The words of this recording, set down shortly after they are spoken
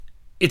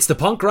It's the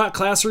Punk Rock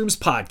Classrooms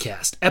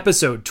Podcast,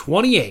 episode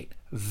 28,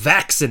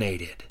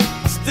 Vaccinated.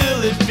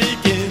 Still it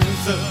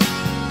begins,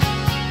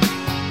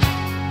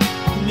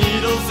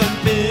 needles and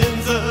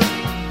pins,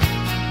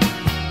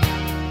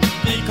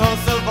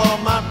 because of all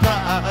my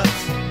pride,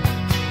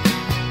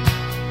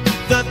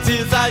 the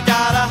tears I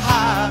gotta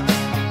hide.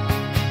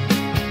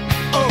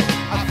 Oh,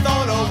 I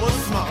thought I was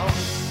smart,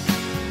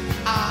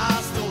 I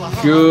stole a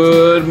heart.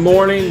 Good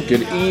morning,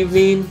 good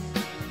evening,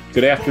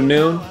 good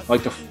afternoon. I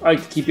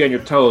like to keep you on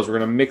your toes. We're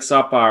going to mix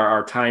up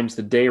our times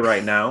today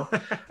right now.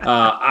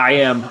 I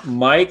am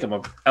Mike. I'm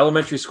an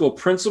elementary school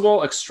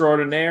principal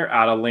extraordinaire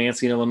out of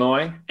Lansing,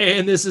 Illinois.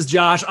 And this is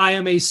Josh. I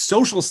am a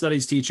social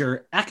studies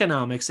teacher,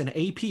 economics and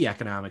AP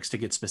economics to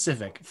get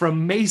specific,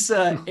 from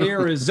Mesa,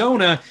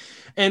 Arizona.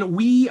 And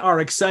we are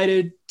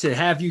excited to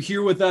have you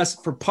here with us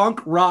for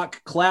Punk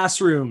Rock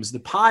Classrooms, the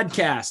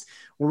podcast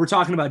where we're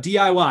talking about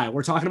DIY,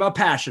 we're talking about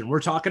passion,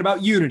 we're talking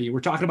about unity, we're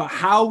talking about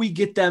how we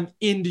get them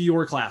into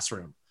your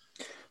classroom.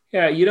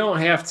 Yeah, you don't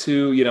have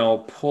to,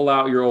 pull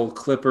out your old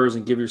clippers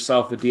and give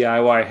yourself a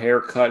DIY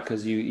haircut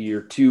because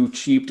you're too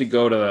cheap to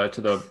go to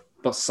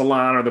the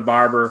salon or the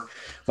barber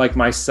like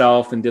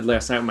myself and did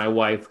last night with my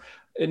wife.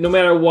 No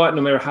matter what,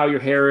 no matter how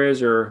your hair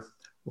is or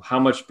how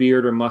much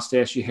beard or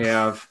mustache you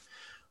have,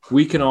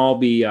 we can all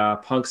be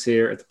punks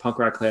here at the Punk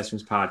Rock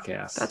Classrooms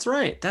podcast. That's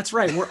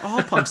right. We're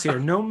all punks here,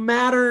 no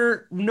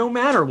matter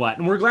what.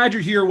 And we're glad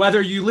you're here,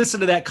 whether you listen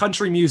to that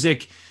country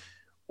music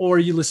or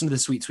you listen to the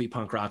sweet, sweet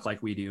punk rock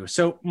like we do.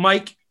 So,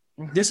 Mike,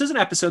 this is an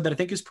episode that I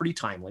think is pretty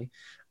timely.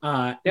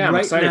 I'm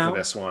excited for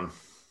this one.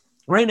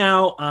 Right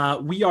now,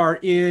 we are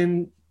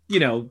in,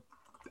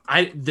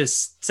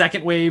 this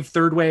second wave,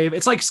 third wave.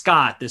 It's like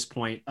ska at this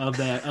point of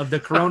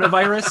the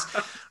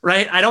coronavirus,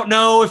 right? I don't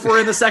know if we're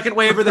in the second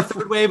wave or the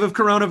third wave of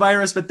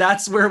coronavirus, but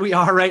that's where we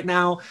are right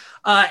now.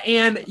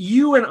 And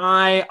you and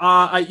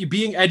I,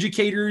 being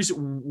educators,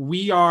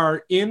 we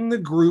are in the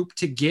group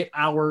to get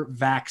our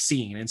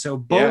vaccine. And so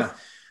both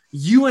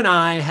you and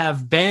I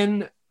have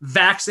been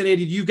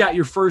vaccinated. You got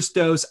your first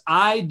dose.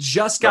 I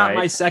just got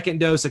my second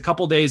dose a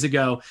couple days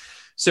ago.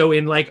 So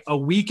in like a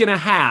week and a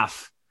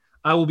half,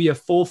 I will be a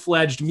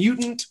full-fledged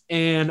mutant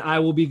and I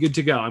will be good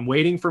to go. I'm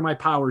waiting for my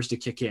powers to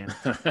kick in.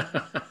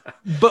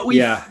 But we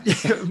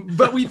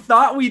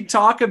thought we'd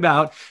talk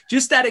about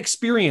just that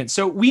experience.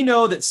 So we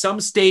know that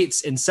some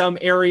states in some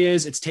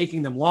areas, it's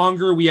taking them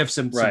longer. We have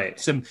some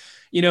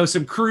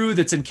crew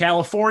that's in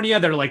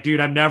California. They're like, dude,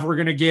 I'm never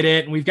going to get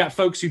it. And we've got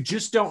folks who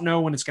just don't know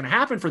when it's going to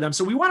happen for them.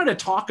 So we wanted to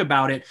talk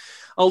about it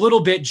a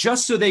little bit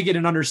just so they get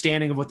an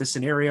understanding of what the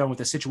scenario and what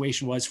the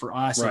situation was for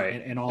us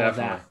and all of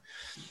that.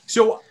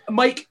 So,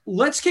 Mike,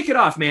 let's kick it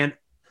off, man.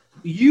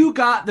 You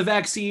got the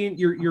vaccine.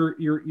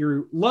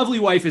 Your lovely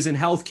wife is in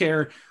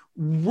healthcare.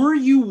 Were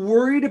you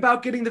worried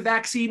about getting the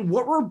vaccine?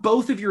 What were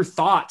both of your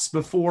thoughts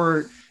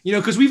before,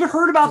 because we've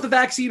heard about the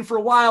vaccine for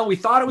a while. We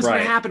thought it was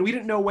going to happen. We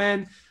didn't know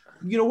when.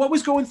 What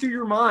was going through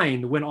your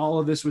mind when all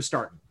of this was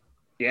starting?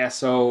 Yeah,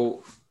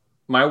 so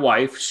my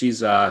wife, she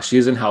is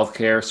in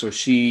healthcare, so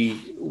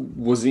she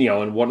was,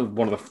 in one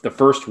of the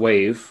first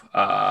wave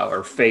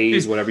or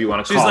phase, whatever you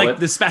want to call it. She's like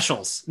the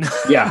specials.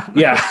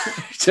 yeah,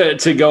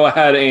 to go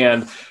ahead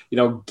and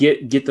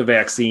get the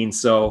vaccine.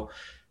 So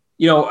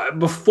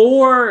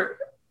so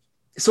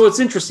it's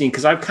interesting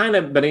because I've kind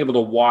of been able to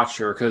watch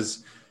her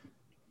because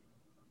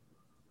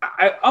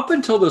up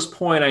until this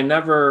point I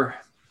never,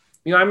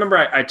 I remember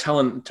I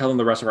telling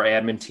the rest of our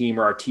admin team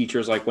or our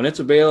teachers, like, when it's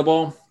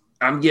available,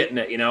 I'm getting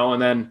it, and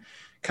then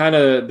kind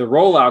of the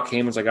rollout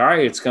came. It's like, all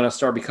right, it's going to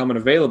start becoming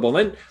available.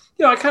 And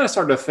then, I kind of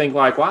started to think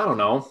like, well, I don't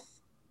know,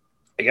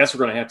 I guess we're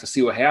going to have to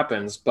see what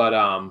happens.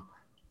 But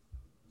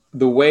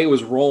the way it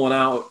was rolling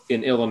out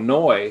in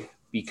Illinois,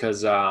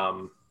 because,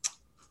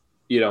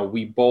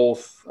 we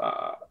both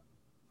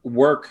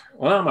work.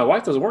 Well, my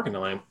wife doesn't work in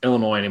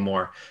Illinois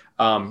anymore.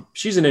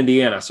 She's in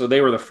Indiana. So they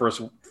were the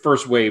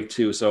first wave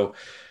too. So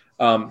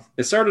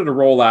it started to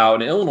roll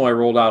out, and Illinois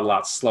rolled out a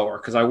lot slower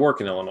because I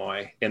work in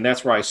Illinois, and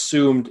that's where I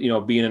assumed,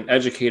 being an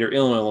educator in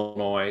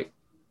Illinois,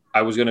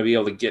 I was going to be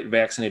able to get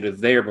vaccinated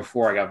there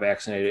before I got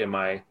vaccinated in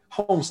my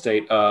home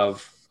state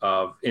of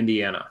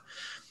Indiana.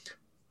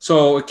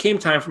 So it came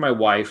time for my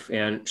wife,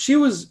 and she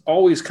was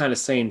always kind of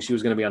saying she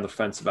was going to be on the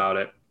fence about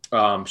it.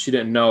 She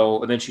didn't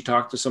know, and then she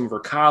talked to some of her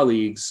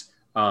colleagues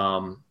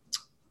who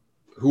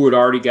had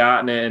already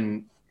gotten it,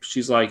 and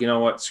she's like, you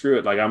know what, screw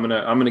it. Like, I'm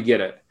going to get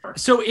it.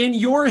 So in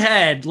your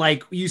head,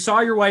 like, you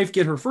saw your wife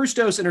get her first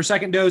dose and her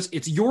second dose.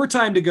 It's your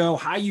time to go.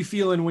 How you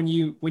feeling when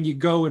you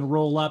go and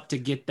roll up to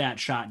get that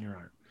shot in your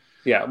arm?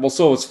 Yeah. Well,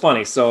 so it's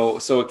funny. So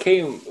it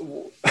came,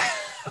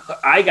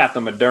 I got the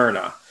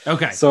Moderna.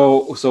 Okay.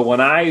 So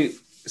when I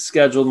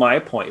scheduled my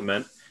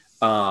appointment,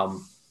 my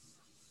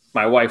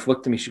wife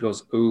looked at me, she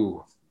goes,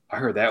 ooh, I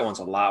heard that one's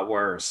a lot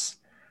worse.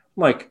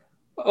 I'm like,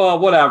 well,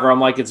 whatever. I'm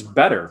like, it's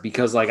better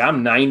because, like,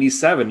 I'm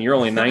 97, you're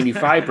only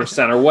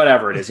 95% or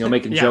whatever it is,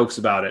 making jokes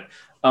about it.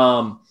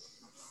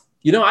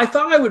 I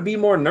thought I would be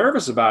more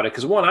nervous about it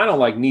because, one, I don't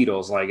like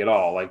needles, like, at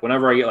all. Like,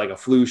 whenever I get like a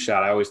flu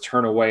shot, I always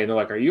turn away and they're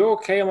like, are you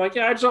okay? I'm like,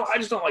 yeah, I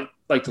just don't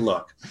like to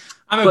look.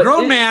 I'm a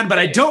grown man, but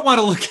I don't want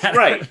to look at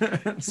right.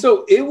 it.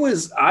 So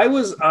I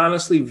was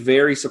honestly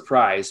very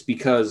surprised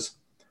because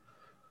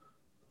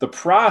the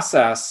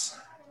process,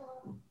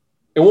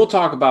 and we'll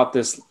talk about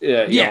this you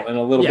know, in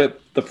a little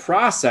bit, the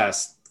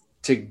process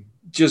to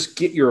just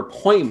get your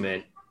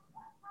appointment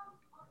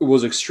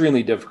was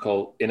extremely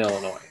difficult in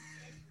Illinois.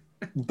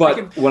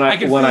 But when I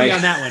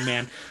on that one,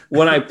 man.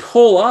 when I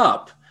pull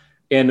up,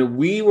 and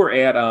we were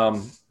at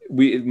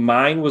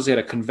mine was at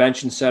a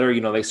convention center.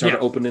 You know, they started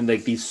opening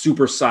like these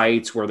super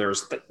sites where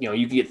there's, you know,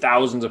 you can get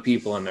thousands of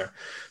people in there.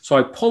 So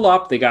I pull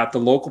up, they got the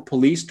local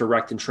police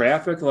directing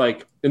traffic,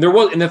 like, and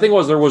the thing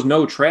was there was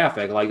no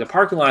traffic. Like the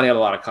parking lot had a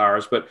lot of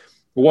cars, but it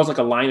wasn't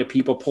like a line of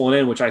people pulling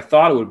in, which I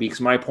thought it would be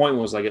because my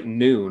appointment was like at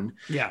noon.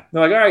 Yeah.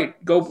 They're like, all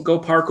right, go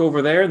park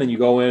over there. And then you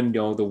go in,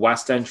 you know, the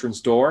west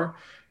entrance door.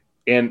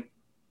 And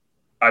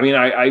I mean,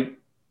 I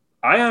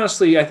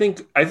honestly, I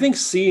think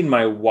seeing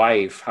my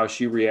wife, how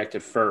she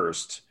reacted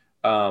first,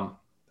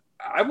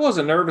 I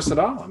wasn't nervous at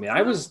all. I mean,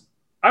 I was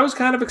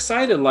kind of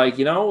excited, like,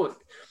 you know,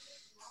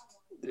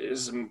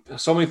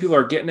 so many people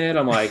are getting it.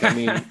 I'm like,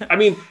 I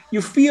mean,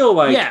 you feel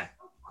like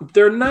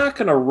they're not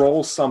going to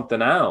roll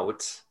something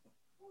out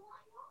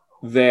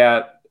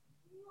that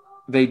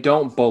they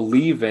don't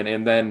believe in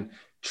and then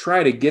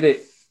try to get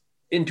it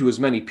into as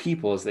many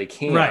people as they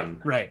can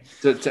right.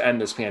 to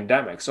end this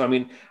pandemic. So, I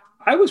mean,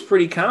 I was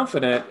pretty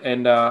confident,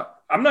 and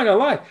I'm not going to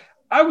lie,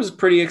 I was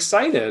pretty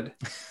excited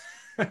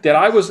that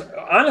I was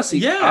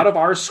honestly out of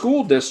our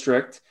school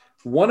district.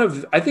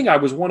 I think I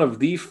was one of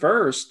the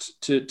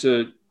first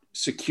to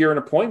secure an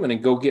appointment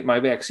and go get my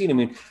vaccine. I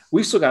mean,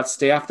 we still got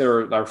staff that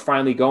are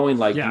finally going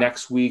like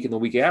next week and the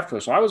week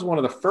after. So I was one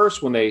of the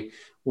first when they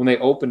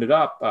opened it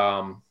up.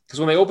 Because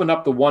when they opened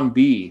up the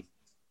 1B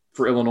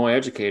for Illinois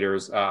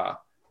educators,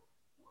 that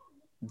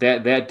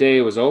day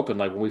it was open.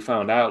 Like when we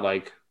found out,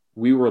 like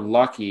we were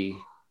lucky.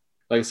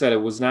 Like I said,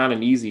 it was not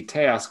an easy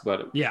task,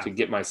 but to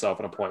get myself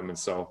an appointment.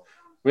 So,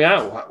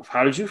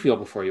 how did you feel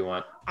before you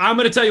went? I'm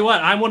going to tell you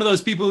what, I'm one of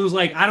those people who's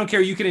like, I don't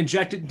care. You can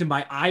inject it into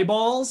my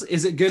eyeballs.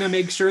 Is it going to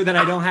make sure that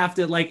I don't have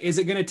to, like, is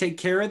it going to take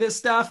care of this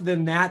stuff?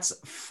 Then that's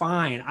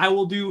fine. I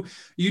will do,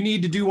 you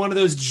need to do one of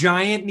those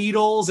giant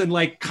needles and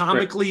like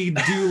comically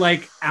do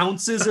like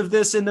ounces of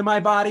this into my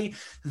body.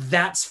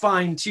 That's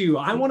fine too.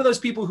 I'm one of those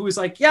people who is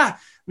like, yeah,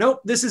 nope,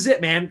 this is it,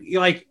 man.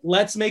 Like,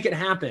 let's make it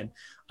happen.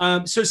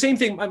 So same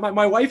thing.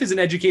 My wife is an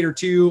educator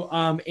too.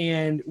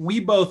 And we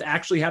both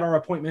actually had our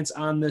appointments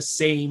on the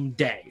same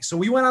day. So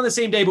we went on the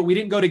same day, but we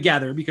didn't go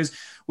together because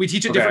we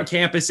teach at different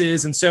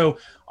campuses. And so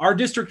our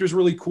district was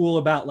really cool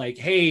about like,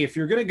 hey, if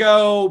you're going to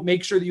go,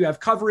 make sure that you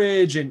have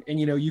coverage and,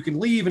 you know, you can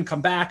leave and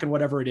come back and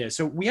whatever it is.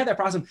 So we had that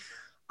process.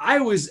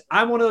 I'm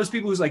one of those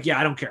people who's like, yeah,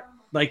 I don't care.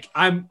 Like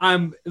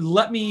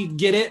let me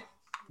get it,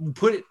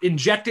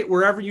 inject it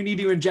wherever you need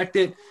to inject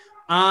it.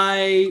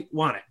 I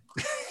want it.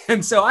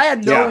 And so I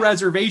had no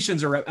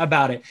reservations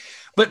about it,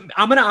 but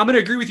I'm going to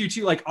agree with you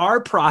too. Like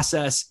our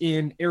process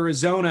in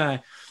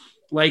Arizona,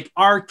 like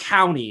our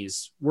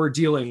counties were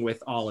dealing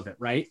with all of it.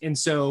 Right. And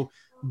so,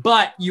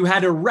 but you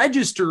had to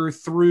register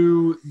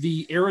through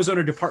the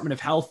Arizona Department of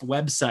Health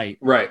website.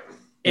 Right.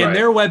 And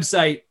their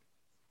website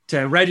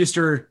to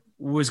register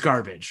was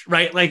garbage.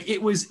 Right. Like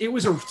it was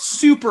a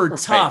super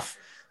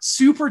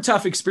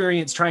tough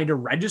experience trying to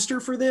register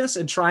for this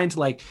and trying to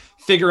like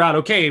figure out,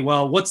 okay,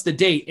 well, what's the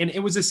date? And it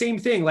was the same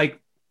thing. Like,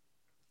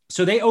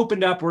 so they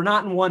opened up, we're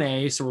not in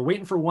 1A. So we're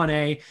waiting for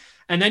 1A.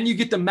 And then you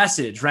get the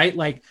message, right?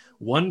 Like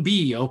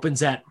 1B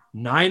opens at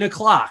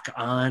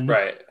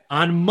 9:00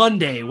 on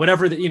Monday,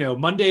 whatever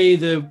Monday,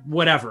 the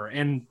whatever.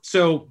 And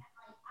so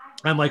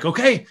I'm like,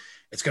 okay,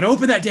 it's going to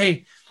open that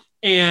day.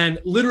 And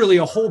literally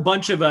a whole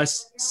bunch of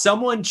us,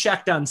 someone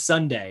checked on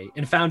Sunday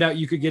and found out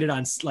you could get it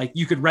on, like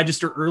you could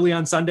register early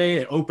on Sunday.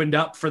 It opened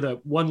up for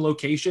the one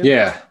location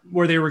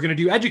where they were going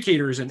to do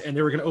educators and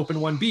they were going to open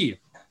 1B.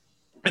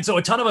 And so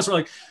a ton of us were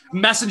like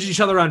messaging each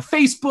other on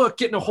Facebook,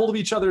 getting a hold of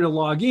each other to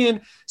log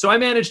in. So I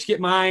managed to get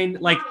mine.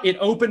 Like it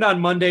opened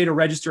on Monday to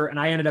register and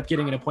I ended up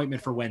getting an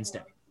appointment for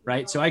Wednesday.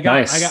 Right. So I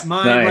got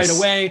mine right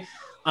away.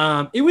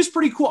 It was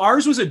pretty cool.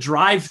 Ours was a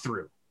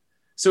drive-through.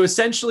 So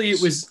essentially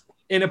it was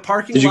in a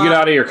parking lot. Did you get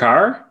out of your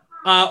car?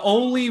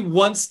 Only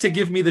once to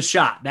give me the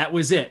shot. That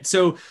was it.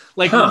 So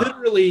like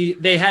literally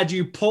they had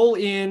you pull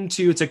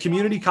into, it's a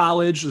community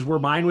college is where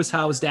mine was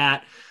housed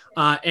at.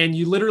 And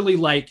you literally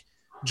like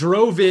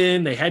drove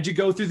in, they had you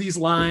go through these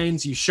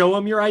lines, you show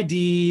them your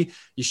ID,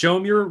 you show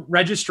them your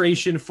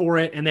registration for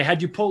it. And they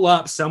had you pull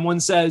up.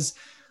 Someone says,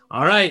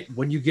 all right,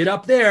 when you get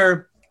up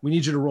there, we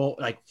need you to roll,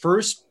 like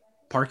first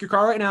park your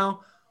car right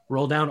now.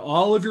 Roll down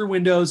all of your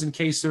windows in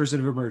case there's an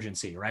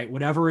emergency, right?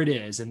 Whatever it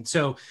is. And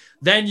so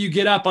then you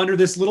get up under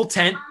this little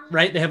tent,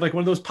 right? They have like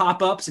one of those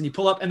pop-ups and you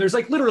pull up and there's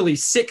like literally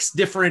 6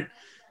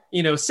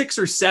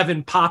 or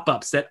 7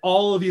 pop-ups that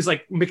all of these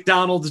like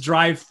McDonald's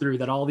drive-through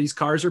that all these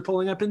cars are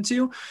pulling up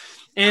into.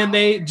 And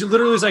they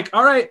literally was like,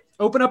 all right,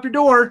 open up your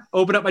door,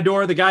 open up my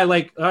door. The guy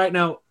like, all right,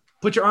 now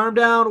put your arm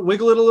down,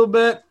 wiggle it a little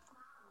bit.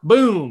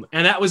 boom.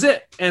 And that was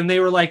it. And they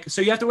were like,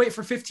 so you have to wait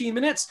for 15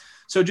 minutes.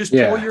 So just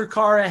pull your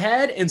car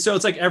ahead. And so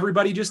it's like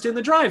everybody just in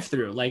the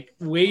drive-through, like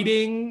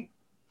waiting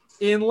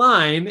in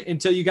line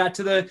until you got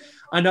to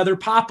another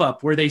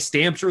pop-up where they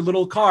stamped your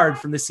little card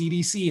from the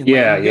CDC. And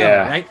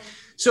right.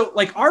 So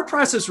like our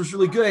process was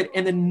really good.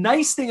 And the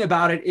nice thing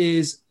about it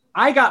is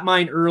I got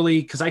mine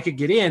early because I could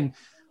get in.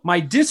 My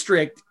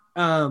district,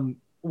 one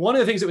of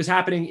the things that was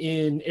happening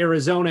in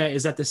Arizona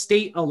is that the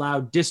state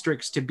allowed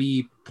districts to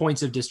be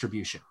points of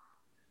distribution.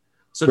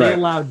 So they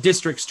allowed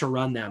districts to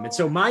run them. And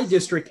so my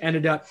district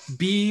ended up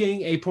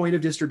being a point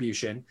of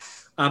distribution.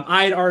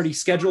 I had already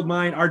scheduled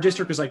mine. Our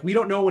district was like, we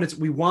don't know when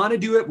we want to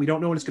do it. We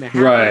don't know when it's going to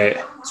happen.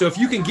 Right. So if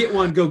you can get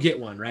one, go get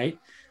one. Right.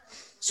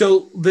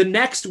 So the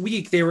next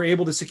week they were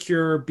able to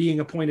secure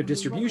being a point of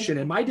distribution,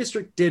 and my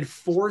district did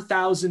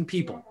 4,000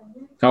 people.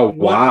 Oh,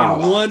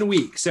 wow. In 1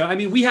 week. So, I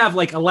mean, we have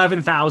like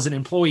 11,000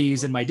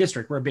 employees in my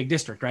district. We're a big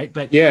district, right?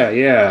 But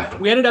yeah.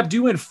 We ended up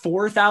doing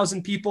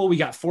 4,000 people. We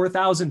got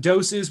 4,000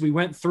 doses. We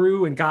went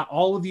through and got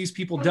all of these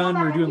people done.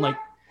 We were doing like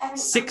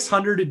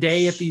 600 a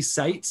day at these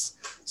sites.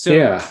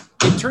 So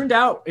it turned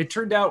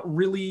out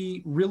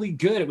really, really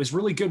good. It was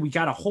really good. We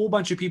got a whole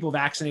bunch of people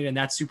vaccinated, and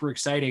that's super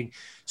exciting.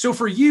 So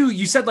for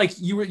you said like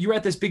you were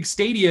at this big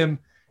stadium.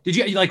 Did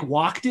you like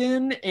walked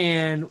in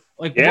and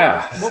like,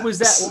 what was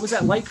that? What was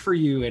that like for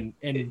you?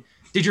 And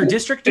did your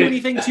district do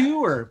anything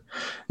too, or?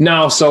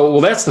 No. So,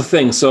 well, that's the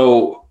thing.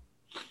 So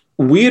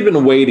we had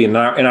been waiting,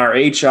 and our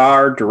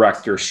HR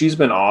director, she's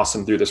been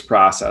awesome through this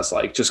process.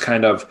 Like just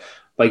kind of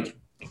like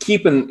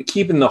keeping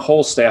the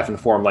whole staff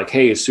informed, like,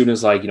 hey, as soon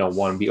as like,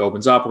 1B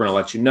opens up, we're going to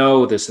let you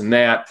know this and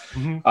that.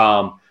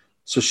 Mm-hmm.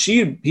 So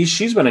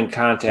she's been in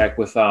contact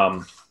with,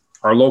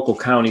 our local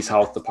county's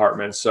health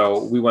department.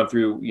 So we went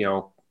through,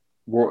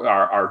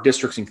 our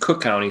districts in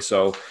Cook County,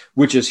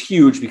 which is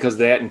huge because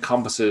that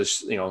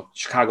encompasses,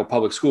 Chicago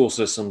public school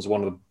systems,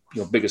 one of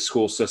the biggest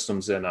school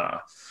systems in,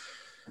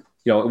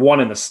 one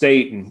in the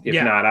state, and if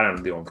not, I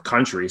don't know, the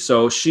country.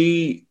 So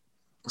she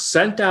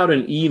sent out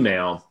an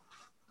email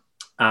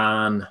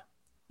on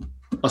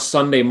a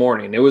Sunday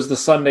morning. It was the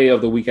Sunday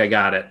of the week I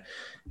got it.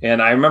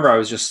 And I remember I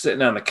was just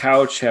sitting on the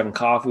couch having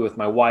coffee with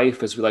my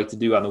wife, as we like to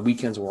do on the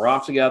weekends when we're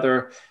off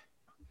together.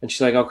 And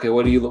she's like, okay,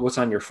 what's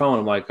on your phone?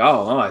 I'm like,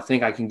 oh, I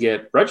think I can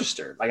get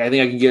registered. Like, I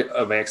think I can get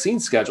a vaccine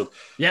scheduled.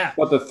 Yeah.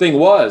 But the thing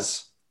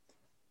was,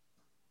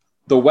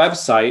 the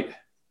website,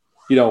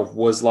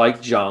 was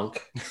like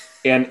junk.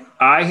 And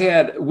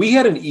we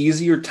had an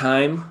easier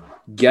time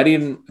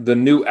getting the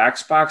new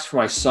Xbox for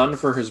my son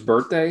for his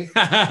birthday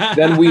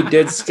than we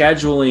did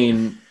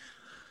scheduling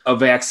a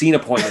vaccine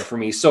appointment for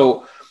me.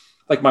 So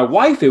like my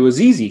wife, it was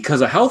easy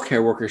because a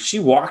healthcare worker, she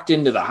walked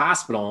into the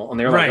hospital and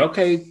they were like,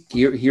 okay,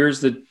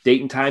 here's the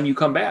date and time you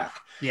come back.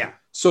 Yeah.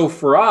 So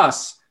for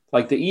us,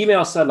 like the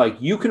email said,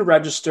 like you can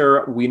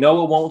register. We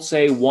know it won't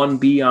say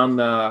 1B on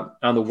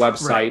the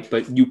website,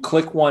 but you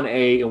click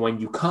 1A. And when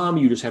you come,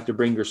 you just have to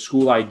bring your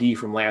school ID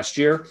from last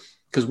year.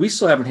 Because we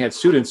still haven't had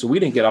students, so we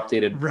didn't get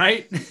updated.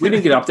 Right. We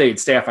didn't get updated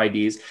staff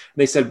IDs. And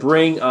they said,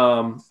 bring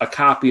a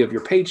copy of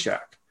your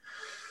paycheck,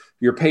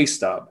 your pay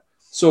stub.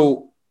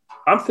 So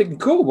I'm thinking,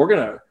 cool, we're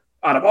going to,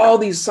 out of all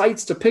these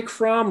sites to pick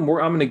from, I'm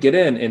going to get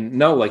in. And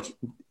no, like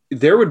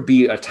there would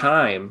be a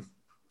time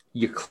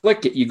you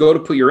click it, you go to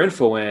put your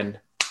info in.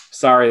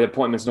 Sorry, the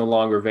appointment's no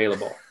longer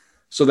available.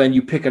 So then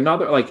you pick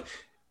another, like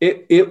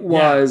it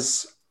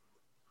was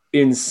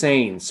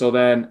insane. So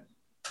then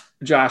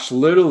Josh,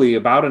 literally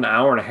about an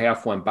hour and a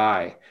half went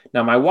by.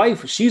 Now my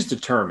wife, she's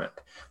determined.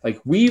 Like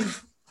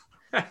we've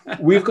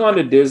gone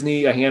to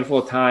Disney a handful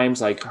of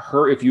times. Like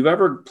if you've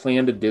ever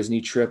planned a Disney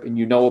trip and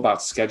about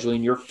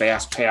scheduling your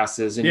fast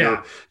passes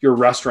and your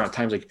restaurant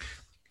times, like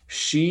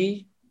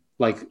she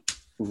like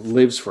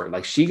lives for it.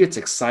 Like she gets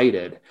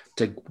excited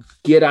to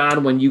get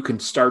on when you can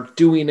start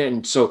doing it.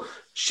 And so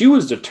she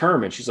was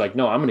determined. She's like,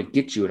 no, I'm going to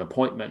get you an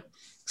appointment.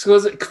 So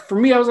for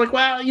me, I was like,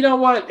 well, you know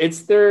what?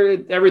 It's there.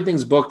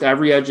 Everything's booked.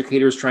 Every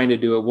educator is trying to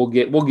do it.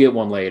 We'll get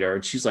one later.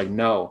 And she's like,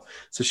 no.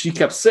 So she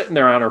kept sitting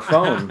there on her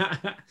phone,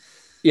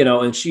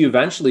 and she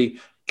eventually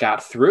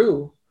got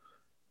through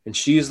and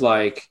she's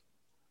like,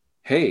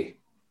 hey,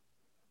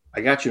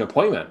 I got you an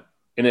appointment.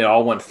 And it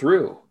all went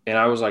through. And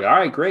I was like, all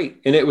right,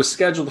 great. And it was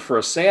scheduled for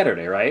a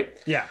Saturday, right?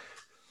 Yeah.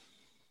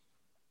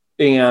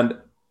 And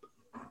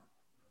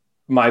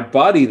my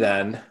buddy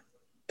then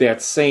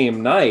that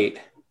same night,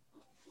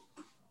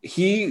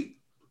 he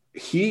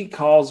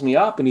calls me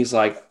up and he's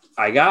like,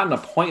 I got an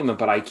appointment,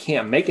 but I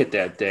can't make it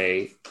that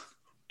day.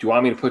 Do you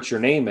want me to put your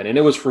name in? And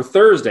it was for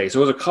Thursday. So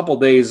it was a couple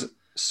days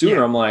sooner.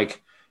 Yeah. I'm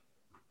like,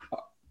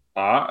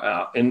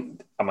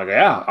 and I'm like,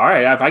 yeah, all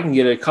right. If I can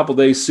get it a couple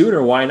days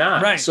sooner, why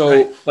not? Right,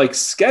 so like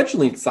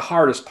scheduling, it's the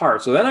hardest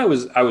part. So then I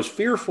was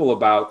fearful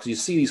about, because you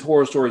see these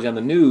horror stories on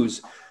the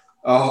news.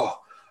 Oh,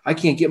 I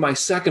can't get my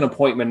second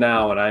appointment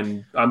now.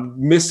 And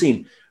I'm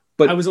missing,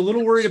 but I was a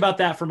little worried about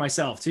that for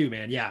myself too,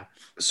 man. Yeah.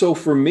 So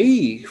for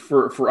me,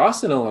 for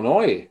us in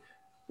Illinois,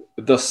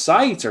 the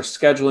sites are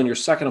scheduling your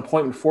second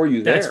appointment for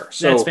you there.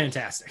 That's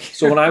fantastic.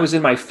 So when I was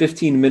in my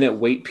 15-minute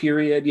wait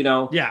period,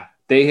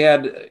 they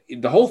had,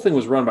 the whole thing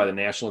was run by the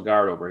National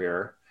Guard over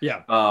here.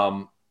 Yeah.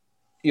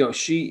 You know,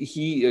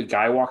 a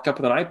guy walked up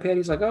with an iPad.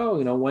 He's like, oh,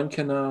 you know, when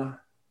can,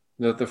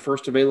 the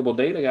first available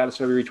date I got is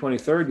February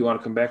 23rd. You want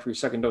to come back for your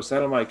second dose?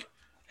 That I'm like,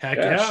 Heck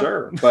yeah,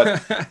 sure.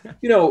 But,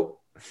 you know,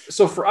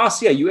 so for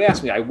us, yeah, you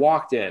asked me, I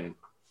walked in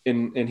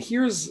and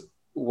here's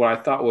what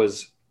I thought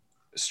was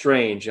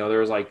strange. You know,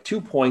 there was like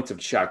 2 points of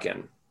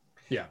check-in.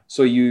 Yeah.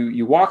 So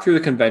you walk through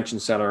the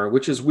convention center,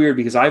 which is weird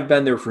because I've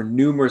been there for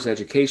numerous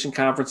education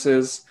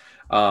conferences.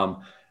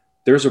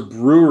 There's a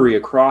brewery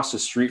across the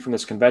street from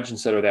this convention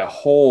center that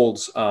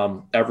holds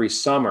every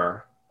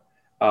summer.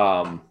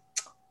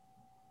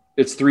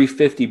 It's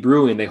 350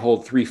 Brewing. They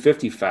hold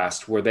 350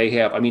 Fest where they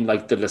have, I mean,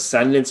 like the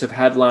Descendants have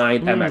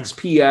headlined,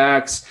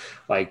 MXPX,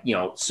 like, you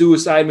know,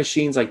 Suicide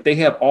Machines. Like they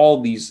have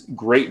all these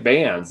great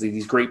bands,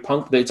 these great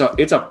punk. It's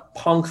a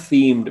punk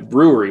themed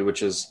brewery,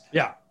 which is,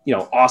 yeah, you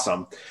know,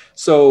 awesome.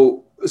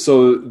 So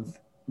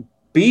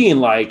being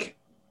like,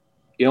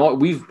 you know,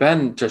 we've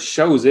been to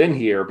shows in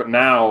here, but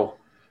now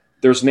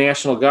there's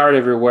National Guard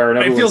everywhere. And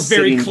it feels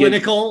very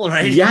clinical,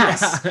 right?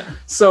 Yes. Yeah.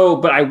 So,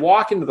 but I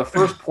walk into the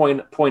first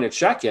point of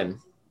check-in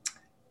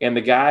and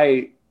the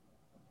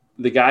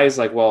guy's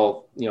like,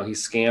 well, you know, he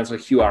scans a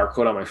QR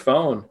code on my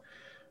phone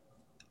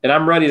and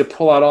I'm ready to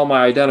pull out all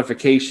my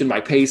identification, my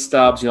pay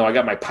stubs. You know, I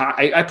got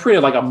I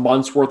printed like a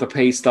month's worth of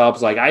pay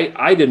stubs. Like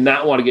I did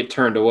not want to get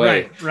turned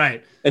away.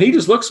 Right. And he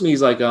just looks at me.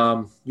 He's like,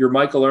 you're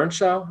Michael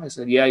Earnshaw? I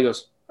said, yeah. He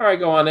goes, all right,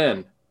 go on in.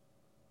 And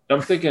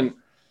I'm thinking,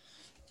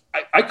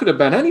 I could have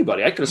been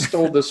anybody. I could have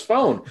stole this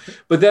phone.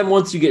 But then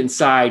once you get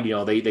inside, you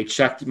know, they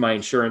checked my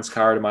insurance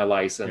card and my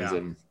license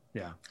and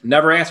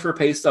never asked for a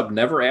pay stub,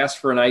 never asked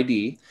for an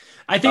ID.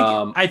 I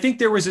think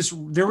there was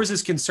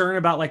this concern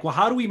about like, well,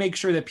 how do we make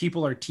sure that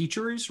people are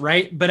teachers,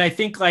 right? But I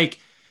think like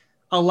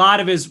a lot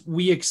of is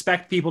we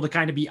expect people to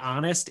kind of be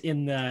honest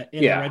in the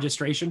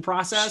registration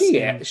process.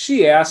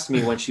 She asked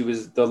me when she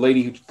was the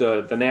lady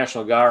the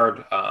National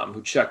Guard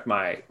who checked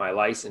my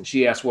license.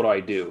 She asked, what do I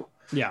do?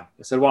 Yeah.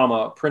 I said, well, I'm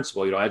a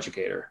principal, you know,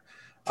 educator.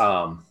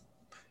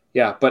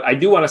 Yeah, but I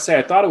do want to say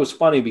I thought it was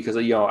funny because,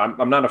 you know,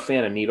 I'm not a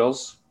fan of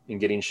needles and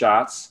getting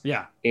shots.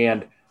 Yeah.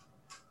 And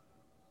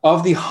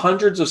of the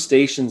hundreds of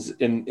stations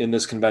in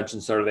this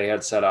convention center they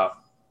had set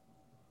up,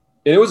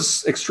 and it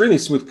was an extremely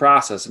smooth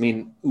process. I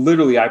mean,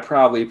 literally, it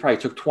probably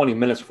took 20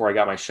 minutes before I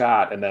got my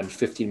shot, and then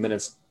 15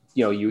 minutes,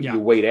 you know, you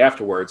wait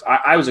afterwards.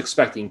 I was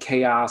expecting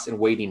chaos and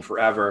waiting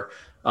forever.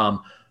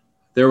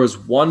 There was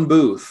one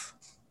booth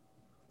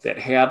that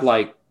had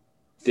like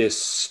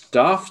this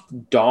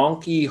stuffed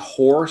donkey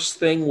horse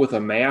thing with a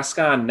mask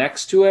on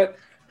next to it.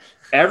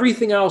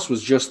 Everything else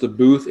was just the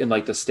booth in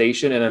like the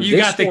station. And then you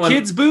got the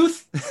kids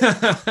booth.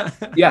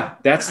 Yeah,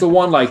 that's the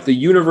one. Like the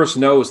universe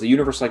knows. The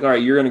universe, like, all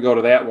right, you're going to go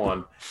to that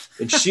one.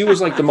 And she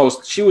was like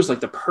she was like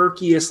the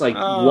perkiest, like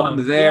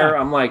one there. Yeah.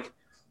 I'm like,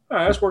 all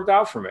right, this worked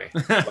out for me.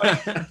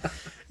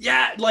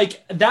 Yeah,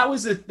 like that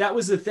was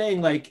the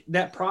thing. Like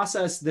that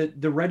process,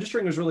 that the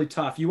registering was really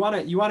tough. You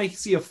want to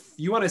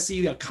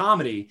see a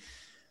comedy.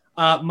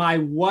 My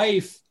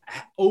wife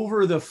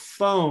over the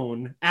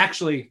phone.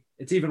 Actually,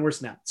 it's even worse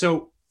than that.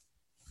 So,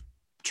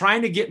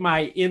 trying to get my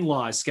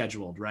in-laws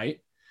scheduled,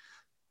 right?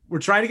 We're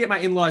trying to get my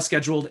in-laws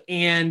scheduled,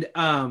 and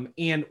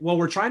while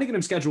we're trying to get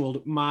them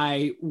scheduled,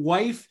 my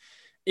wife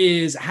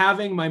is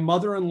having my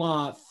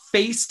mother-in-law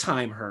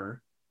FaceTime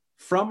her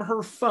from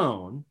her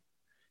phone,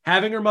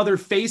 having her mother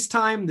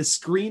FaceTime the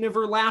screen of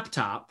her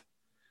laptop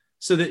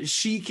so that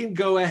she can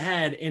go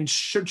ahead and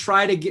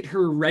try to get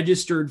her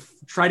registered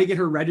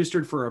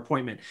for her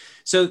appointment.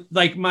 So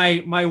like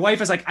my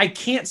wife is like, I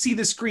can't see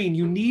the screen.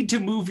 You need to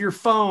move your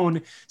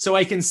phone so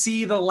I can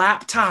see the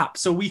laptop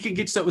so we can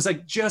get, so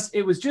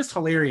it was just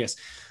hilarious.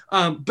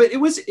 But it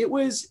was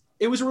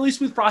a really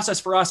smooth process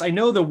for us. I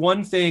know the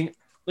one thing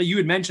that you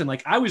had mentioned,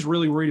 like I was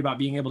really worried about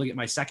being able to get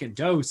my second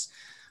dose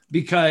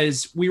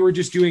because we were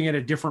just doing it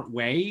a different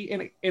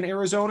way in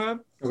Arizona.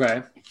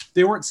 Okay.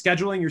 They weren't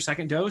scheduling your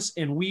second dose.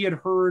 And we had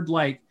heard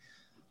like,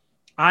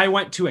 I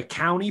went to a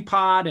county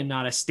pod and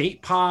not a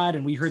state pod.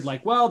 And we heard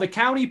like, well, the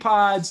county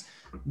pods,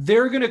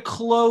 they're going to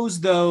close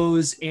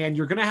those and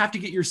you're going to have to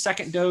get your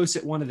second dose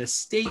at one of the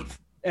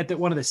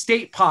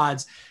state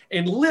pods.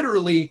 And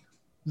literally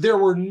there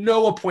were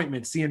no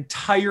appointments the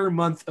entire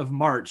month of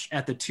March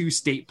at the two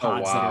state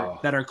pods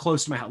that are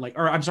close to my house.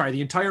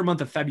 The entire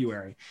month of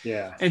February.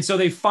 Yeah. And so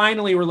they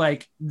finally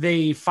worked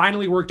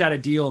out a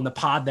deal, and the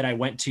pod that I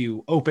went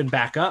to opened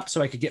back up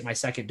so I could get my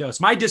second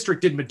dose. My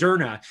district did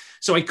Moderna,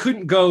 so I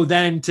couldn't go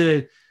then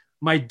to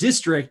my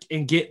district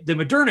and get the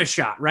Moderna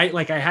shot, right?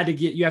 Like you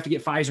have to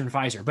get Pfizer and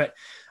Pfizer, but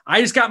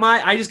I just got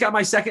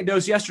my second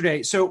dose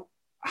yesterday. So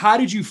how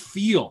did you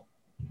feel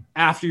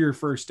after your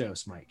first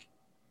dose, Mike?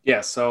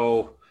 Yeah,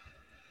 so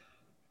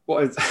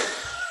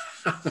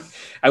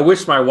I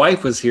wish my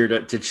wife was here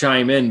to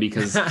chime in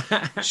because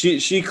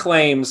she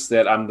claims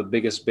that I'm the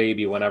biggest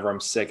baby whenever I'm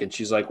sick. And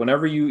she's like,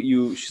 whenever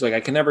she's like, I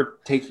can never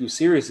take you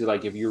seriously,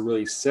 like if you're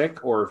really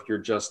sick or if you're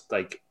just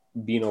like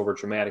being over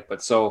dramatic.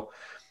 But so,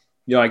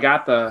 you know, I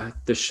got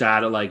the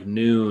shot at like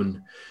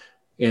noon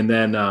and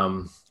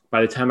then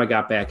by the time I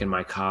got back in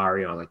my car,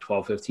 like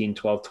 12:15,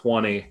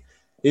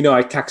 12:20,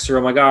 I text her.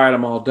 I'm like, all right,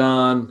 I'm all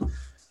done.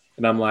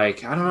 And I'm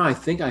like, I don't know. I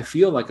think I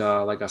feel like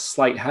a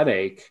slight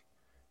headache.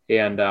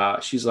 And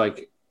she's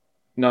like,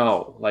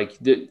 no, like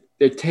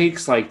it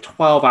takes like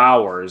 12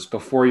 hours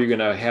before you're going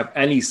to have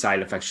any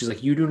side effects. She's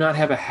like, you do not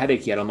have a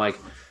headache yet. I'm like,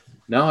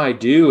 no, I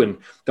do. And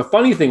the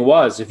funny thing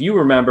was, if you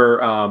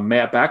remember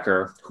Matt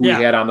Becker, who we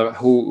had on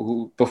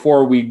who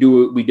before we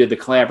did the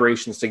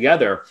collaborations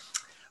together,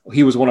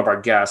 he was one of our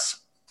guests.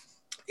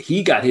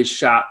 He got his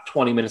shot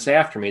 20 minutes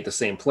after me at the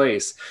same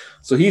place.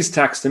 So he's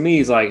texting me.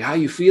 He's like, how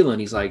you feeling?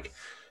 He's like,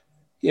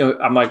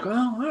 I'm like,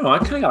 well, I don't know. I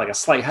kind of got like a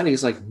slight headache.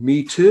 He's like,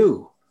 me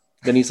too.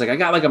 Then he's like, I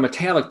got like a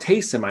metallic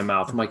taste in my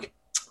mouth. I'm like,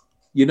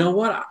 you know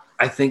what?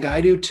 I think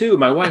I do too.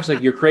 My wife's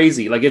like, you're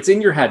crazy. Like, it's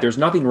in your head. There's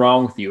nothing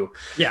wrong with you.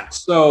 Yeah.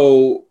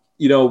 So,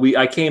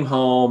 I came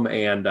home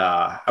and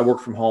I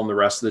worked from home the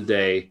rest of the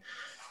day.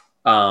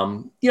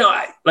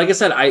 Like I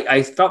said,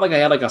 I felt like I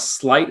had like a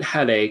slight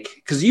headache,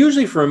 because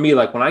usually for me,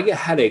 like when I get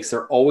headaches,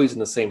 they're always in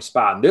the same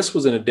spot. And this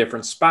was in a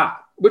different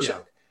spot,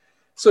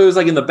 so it was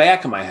like in the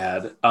back of my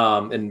head.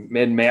 And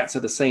Matt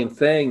said the same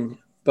thing,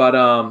 but,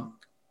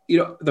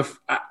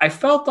 I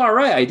felt all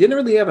right. I didn't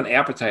really have an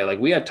appetite. Like,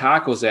 we had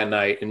tacos that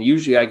night, and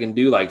usually I can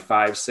do like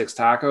 5-6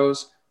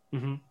 tacos.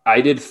 Mm-hmm.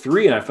 I did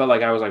 3, and I felt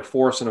like I was like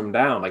forcing them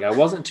down. Like, I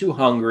wasn't too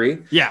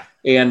hungry. Yeah.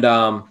 And,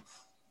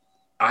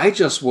 I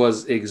just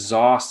was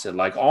exhausted,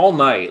 like all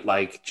night.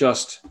 Like,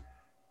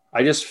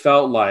 I just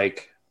felt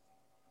like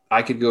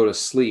I could go to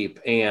sleep.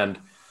 And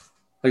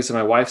like I said,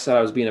 my wife said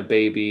I was being a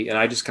baby, and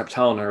I just kept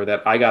telling her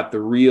that I got the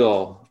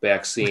real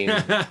vaccine,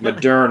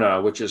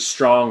 Moderna, which is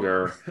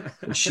stronger,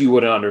 and she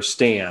wouldn't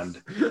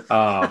understand.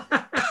 But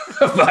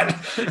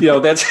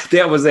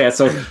that was that.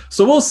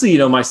 So we'll see.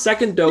 My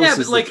second dose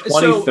is like the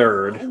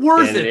 23rd. So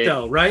worth it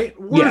though,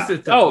 right? Worth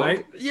it though,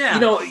 right? Yeah.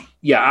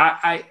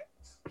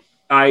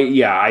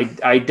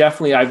 I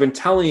definitely, I've been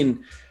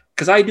telling,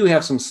 because I do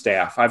have some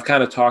staff. I've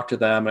kind of talked to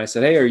them, and I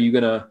said, hey, are you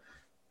gonna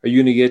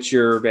get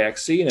your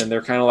vaccine? And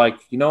they're kind of like,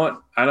 you know what?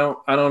 I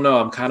don't know.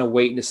 I'm kind of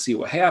waiting to see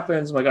what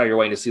happens. I'm like, oh, you're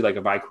waiting to see like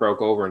if I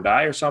croak over and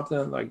die or something?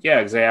 I'm like, yeah,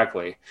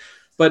 exactly.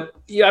 But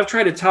I've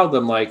tried to tell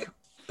them, like,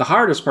 the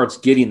hardest part's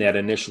getting that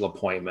initial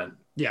appointment.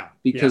 Yeah.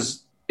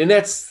 Because, and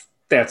that's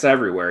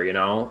everywhere,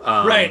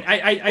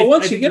 right. But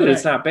once you get it,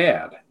 it's not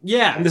bad.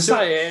 Yeah. And the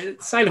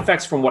side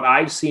effects, from what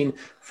I've seen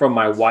from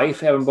my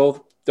wife having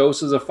both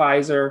doses of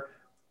Pfizer,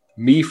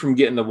 me from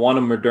getting the one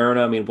of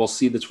Moderna, I mean, we'll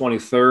see the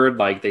 23rd.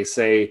 Like they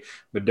say,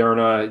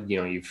 Moderna,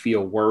 you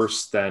feel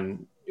worse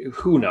than,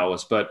 who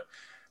knows? But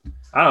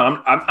I don't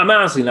know. I'm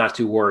honestly not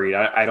too worried.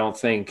 I don't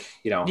think,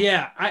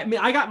 Yeah. I mean,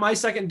 I got my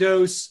second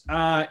dose,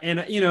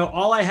 and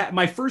all I had,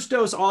 my first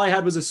dose, all I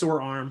had was a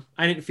sore arm.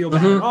 I didn't feel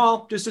bad at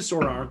all, just a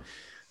sore arm.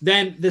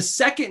 Then the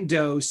second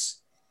dose,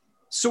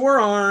 sore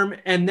arm,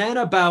 and then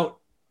about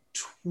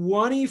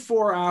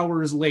 24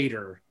 hours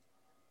later,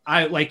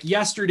 I like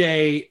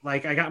yesterday,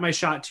 like I got my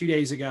shot 2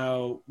 days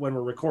ago when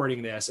we're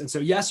recording this. And so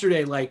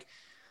yesterday, like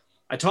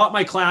I taught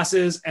my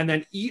classes, and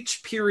then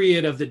each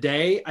period of the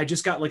day, I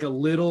just got like a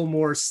little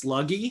more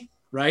sluggy.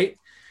 Right.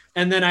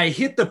 And then I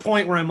hit the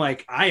point where I'm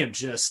like, I'm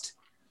just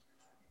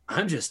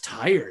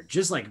tired,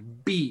 just like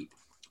beat.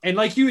 And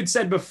like you had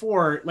said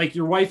before, like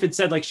your wife had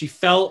said, like she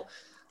felt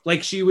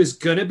like she was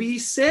going to be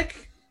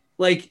sick.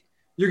 Like,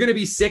 you're going to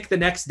be sick the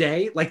next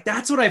day. Like,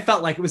 that's what I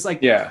felt like. It was like,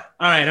 yeah,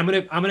 all right, I'm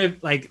going to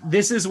like,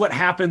 this is what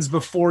happens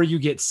before you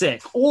get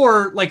sick,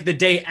 or like the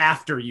day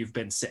after you've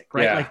been sick,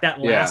 right? Yeah. Like that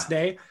last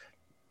day.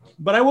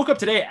 But I woke up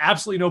today,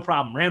 absolutely no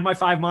problem. Ran my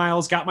 5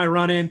 miles, got my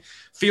run in,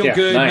 feel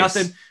good, nice.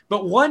 Nothing.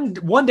 But one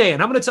day,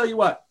 and I'm going to tell you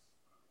what,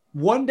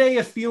 one day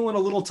of feeling a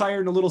little tired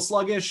and a little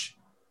sluggish,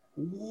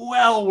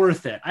 well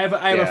worth it. I have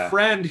a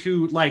friend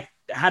who like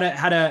had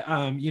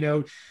a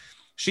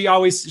she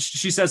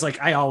says,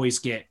 like, I always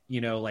get,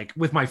 like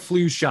with my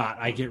flu shot,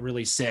 I get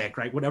really sick,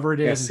 right? Whatever it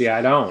is. Yeah,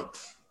 I don't.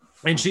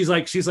 And she's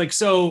like,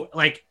 so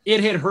like it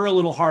hit her a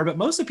little hard, but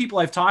most of the people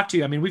I've talked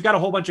to, I mean, we've got a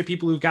whole bunch of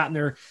people who've gotten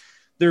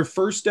their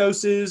first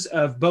doses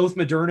of both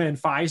Moderna and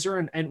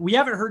Pfizer. And we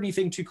haven't heard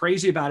anything too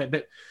crazy about it,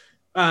 but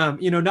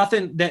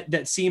nothing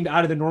that seemed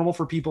out of the normal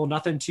for people,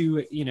 nothing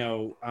too,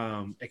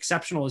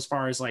 exceptional as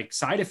far as like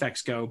side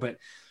effects go. But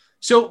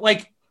so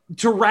like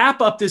to wrap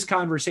up this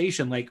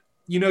conversation, like,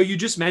 you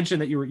just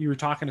mentioned that you were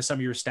talking to some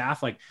of your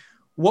staff. Like,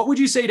 what would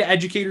you say to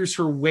educators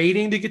who are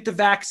waiting to get the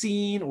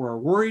vaccine or are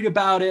worried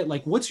about it?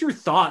 Like, what's your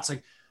thoughts?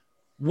 Like,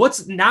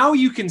 now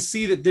you can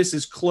see that this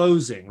is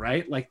closing,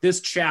 right? Like this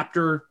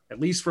chapter, at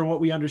least from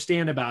what we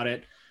understand about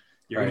it,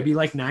 you're going to be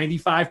like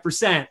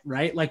 95%,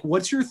 right? Like,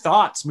 what's your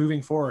thoughts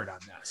moving forward on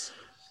this?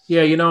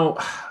 Yeah.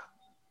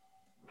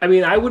 I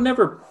mean, I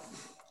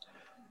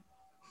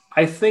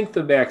think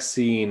the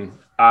vaccine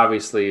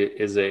obviously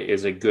is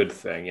a good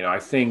thing. I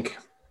think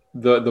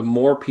the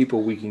more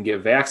people we can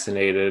get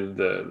vaccinated,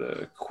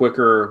 the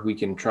quicker we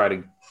can try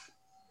to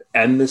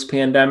end this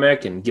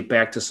pandemic and get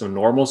back to some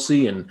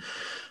normalcy.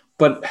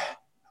 But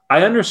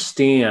I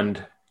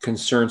understand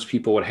concerns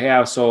people would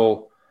have.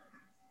 So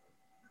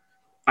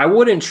I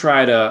wouldn't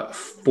try to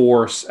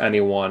force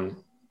anyone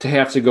to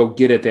have to go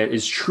get it that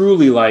is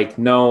truly like,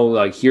 no,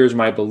 like, here's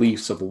my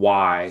beliefs of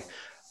why.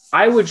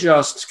 I would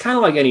just kind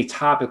of like any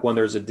topic when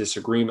there's a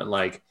disagreement,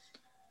 like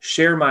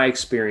share my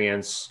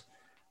experience,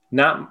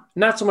 not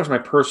so much my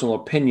personal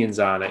opinions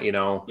on it,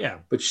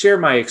 but share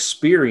my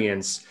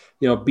experience,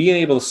 being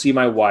able to see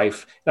my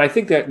wife. And I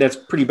think that's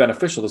pretty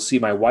beneficial to see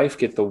my wife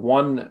get the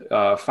one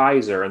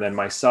Pfizer and then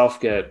myself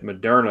get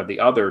Moderna, the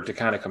other, to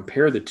kind of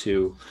compare the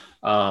two,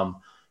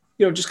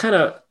 just kind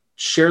of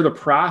share the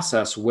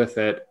process with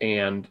it.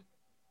 And,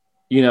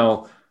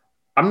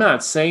 I'm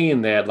not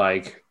saying that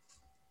like,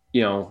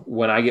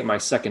 when I get my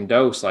second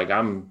dose, like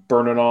I'm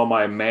burning all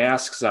my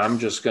masks, I'm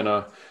just going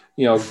to,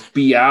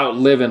 be out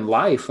living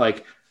life.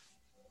 Like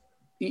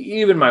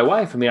even my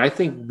wife, I mean, I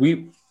think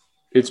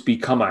it's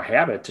become a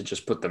habit to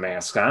just put the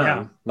mask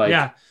on.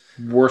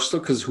 We're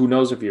still, because who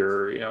knows if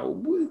you're,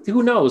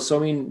 who knows? So,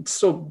 I mean,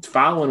 still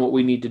following what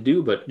we need to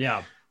do, but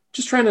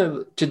just trying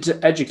to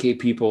educate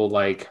people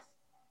like,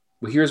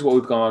 well, here's what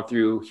we've gone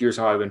through. Here's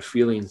how I've been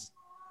feeling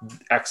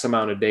X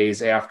amount of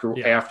days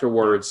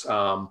afterwards.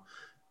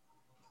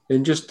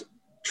 And just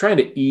trying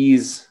to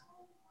ease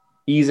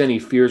any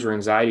fears or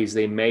anxieties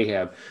they may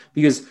have,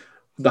 because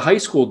the high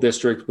school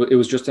district, it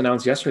was just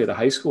announced yesterday, the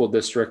high school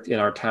district in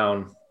our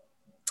town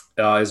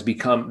has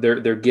become,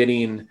 they're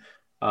getting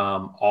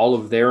all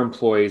of their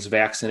employees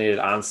vaccinated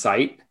on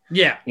site.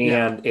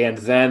 And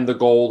then the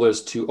goal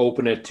is to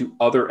open it to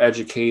other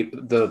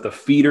the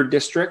feeder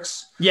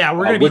districts. Yeah.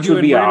 We're going to be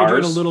doing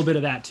a little bit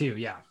of that too.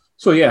 Yeah.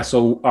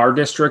 So our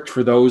district,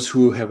 for those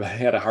who have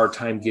had a hard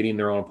time getting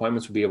their own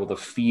appointments, will be able to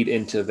feed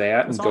into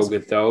that and go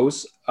get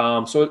those.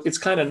 So it's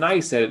kind of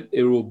nice that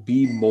it will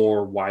be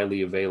more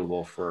widely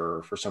available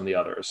for some of the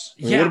others.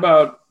 I mean,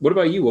 what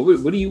about you? What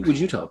would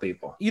you tell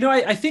people?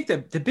 I think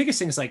that the biggest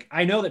thing is like,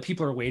 I know that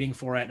people are waiting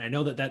for it. And I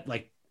know that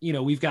like,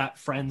 we've got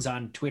friends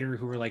on Twitter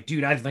who are like,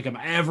 dude, I don't think I'm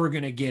ever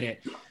going to get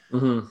it.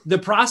 Mm-hmm. The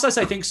process,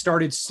 I think,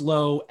 started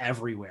slow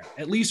everywhere,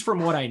 at least from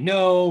what I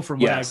know, from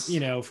what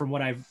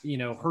I've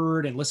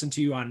heard and listened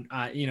to on,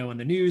 in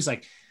the news.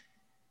 Like,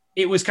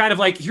 it was kind of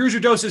like, here's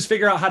your doses,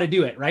 figure out how to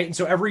do it. Right. And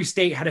so every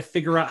state had to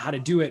figure out how to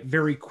do it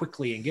very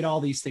quickly and get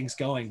all these things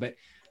going. But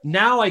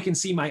now I can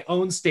see my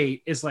own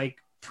state is like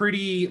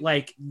pretty,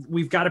 like,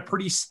 we've got a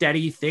pretty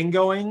steady thing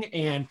going.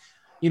 And,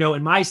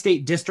 in my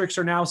state, districts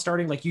are now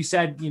starting, like you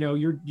said,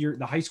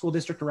 the high school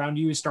district around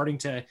you is starting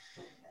to,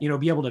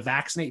 be able to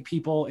vaccinate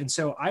people. And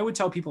so I would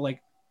tell people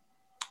like,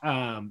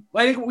 I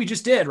think what we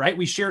just did, right?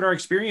 We shared our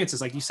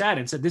experiences, like you said,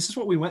 and said, this is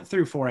what we went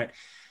through for it.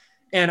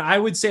 And I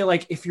would say,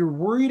 like, if you're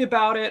worried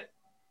about it,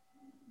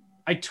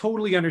 I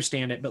totally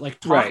understand it, but like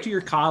talk to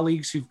your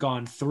colleagues who've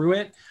gone through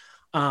it.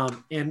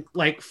 And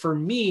like, for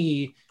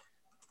me,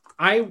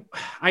 I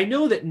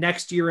know that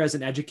next year as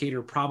an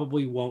educator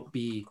probably won't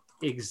be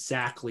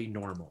exactly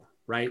normal.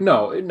 Right?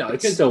 No,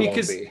 it still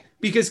won't be.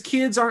 Because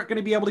kids aren't going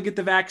to be able to get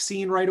the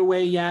vaccine right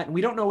away yet. And we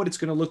don't know what it's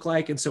going to look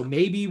like. And so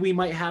maybe we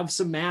might have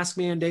some mask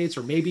mandates,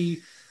 or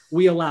maybe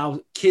we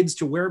allow kids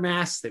to wear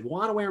masks. They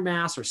want to wear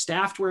masks, or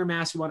staff to wear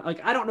masks.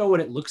 I don't know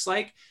what it looks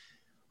like,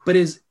 but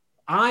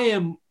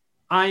I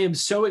am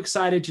so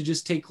excited to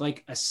just take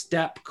like a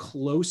step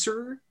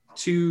closer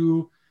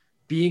to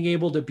being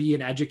able to be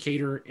an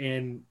educator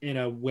in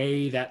a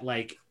way that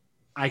like,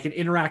 I can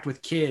interact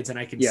with kids and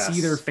I can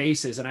see their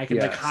faces and I can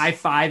like high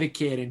five a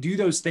kid and do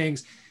those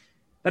things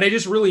that I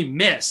just really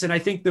miss. And I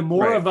think the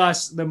more of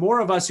us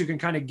who can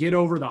kind of get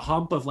over the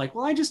hump of like,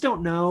 well, I just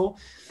don't know,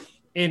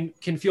 and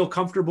can feel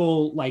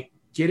comfortable like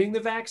getting the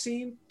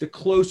vaccine, the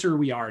closer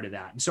we are to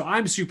that. And so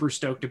I'm super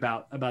stoked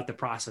about the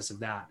process of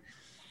that.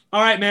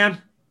 All right,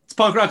 man, it's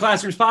Punk Rock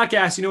Classrooms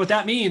podcast. You know what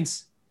that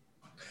means.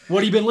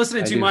 What have you been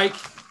listening to, Mike?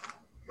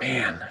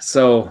 Man,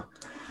 so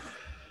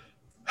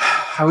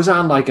I was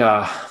on like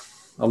a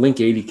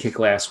Link 80 kick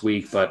last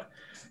week, but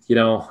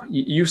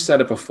you said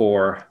it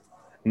before.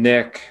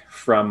 Nick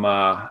from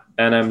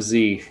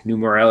NMZ, New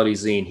Morality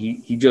Zine,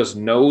 he just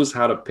knows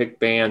how to pick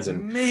bands,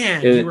 and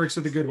he works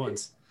with the good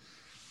ones.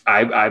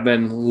 I've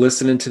been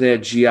listening to that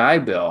GI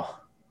Bill.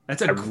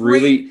 That's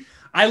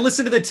I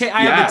listened to the tape.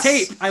 I have the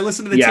tape. I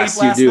listened to the tape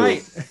last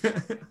night.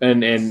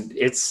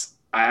 and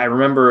I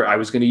remember I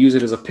was going to use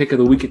it as a pick of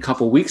the week a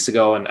couple weeks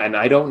ago, and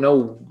I don't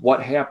know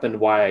what happened,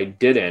 why I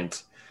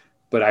didn't.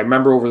 But I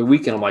remember over the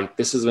weekend, I'm like,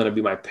 this is going to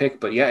be my pick.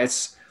 But yeah,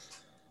 it's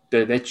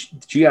that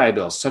GI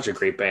Bill is such a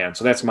great band.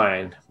 So that's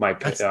my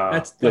pick.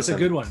 That's a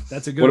good one.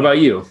 That's a good one. What about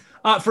you?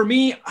 For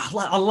me,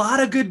 a lot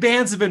of good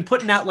bands have been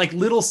putting out like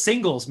little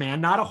singles,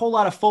 man. Not a whole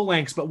lot of full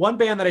lengths, but one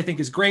band that I think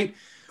is great,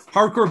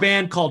 hardcore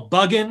band called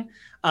Buggin'.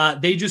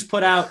 They just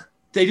put out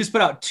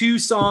 2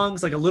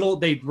 songs, like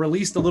they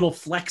released a little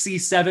flexi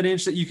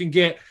 7-inch that you can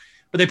get,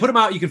 but they put them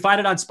out. You can find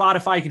it on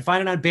Spotify. You can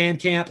find it on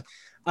Bandcamp.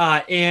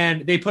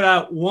 And they put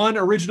out one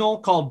original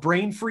called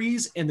Brain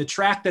Freeze, and the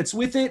track that's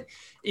with it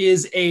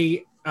is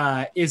a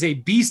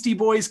Beastie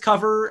Boys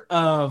cover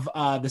of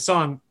the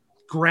song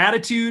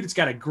Gratitude. It's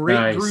got a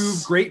great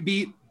groove, great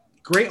beat,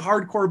 great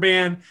hardcore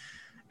band,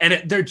 and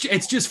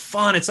it's just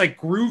fun. It's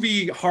like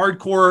groovy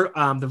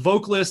hardcore. The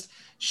vocalist,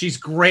 she's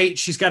great.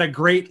 She's got a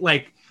great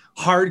like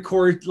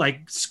hardcore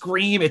like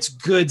scream. It's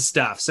good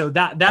stuff. So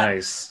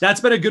Nice. that's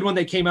been a good one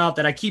that came out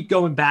that I keep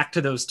going back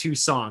to those 2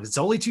 songs. It's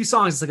only 2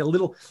 songs. It's like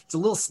it's a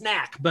little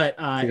snack, but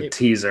a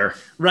teaser,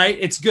 right?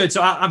 It's good.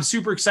 So I'm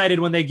super excited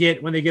when they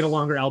get a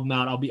longer album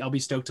out. I'll be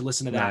stoked to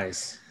listen to that.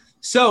 Nice.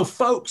 So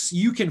folks,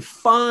 you can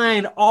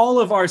find all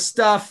of our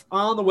stuff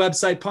on the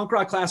website,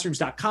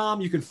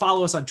 punkrockclassrooms.com. You can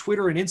follow us on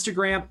Twitter and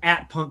Instagram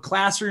at Punk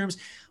Classrooms.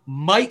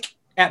 Mike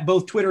at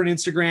both Twitter and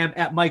Instagram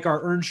at Mike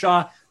R.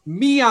 Earnshaw.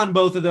 Me on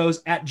both of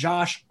those at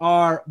Josh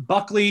R.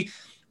 Buckley.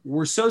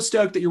 We're so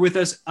stoked that you're with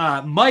us.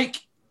 Mike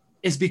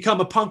has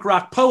become a punk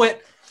rock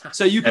poet,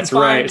 so you can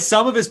find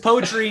some of his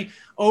poetry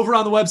over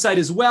on the website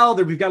as well.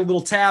 We've got a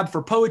little tab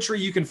for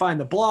poetry. You can find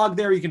the blog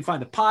there. You can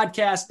find the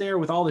podcast there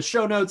with all the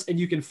show notes, and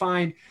you can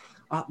find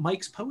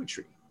Mike's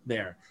poetry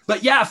there.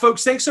 But yeah,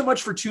 folks, thanks so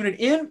much for tuning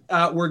in.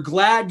 We're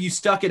glad you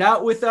stuck it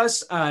out with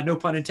us. No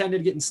pun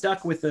intended, getting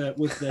stuck with the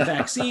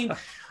vaccine.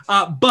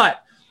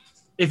 But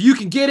if you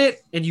can get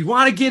it and you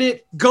want to get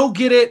it, go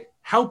get it.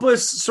 Help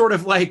us sort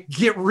of like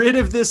get rid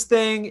of this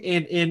thing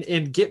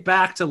and get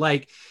back to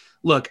like,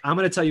 look, I'm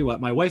going to tell you what,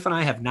 my wife and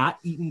I have not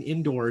eaten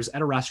indoors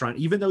at a restaurant,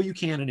 even though you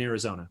can in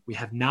Arizona. We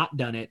have not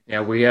done it.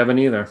 Yeah, we haven't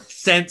either.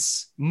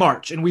 Since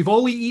March. And we've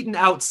only eaten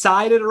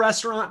outside at a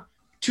restaurant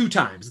 2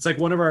 times. It's like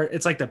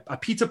it's like a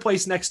pizza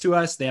place next to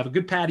us. They have a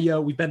good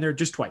patio. We've been there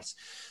just twice.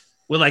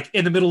 We're like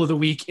in the middle of the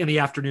week in the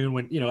afternoon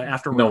when,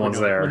 after no one's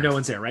there. When no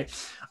one's there, right?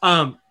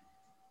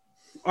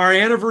 Our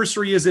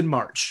anniversary is in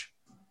March.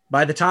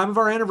 By the time of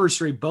our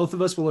anniversary, both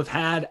of us will have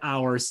had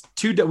ours.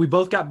 We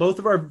both got both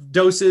of our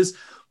doses.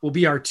 Will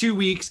be our 2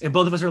 weeks, and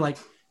both of us are like,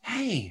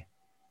 "Hey,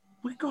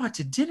 we go out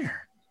to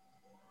dinner."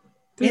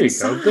 There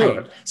inside. you go.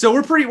 Good. So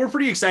we're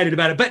pretty excited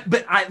about it.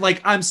 But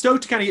I'm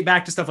stoked to kind of get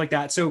back to stuff like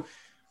that. So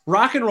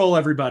rock and roll,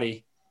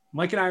 everybody.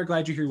 Mike and I are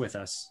glad you're here with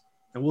us,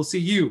 and we'll see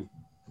you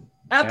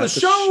at the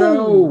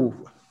show.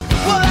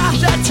 Well,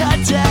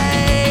 after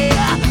today,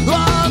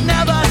 I'll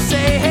never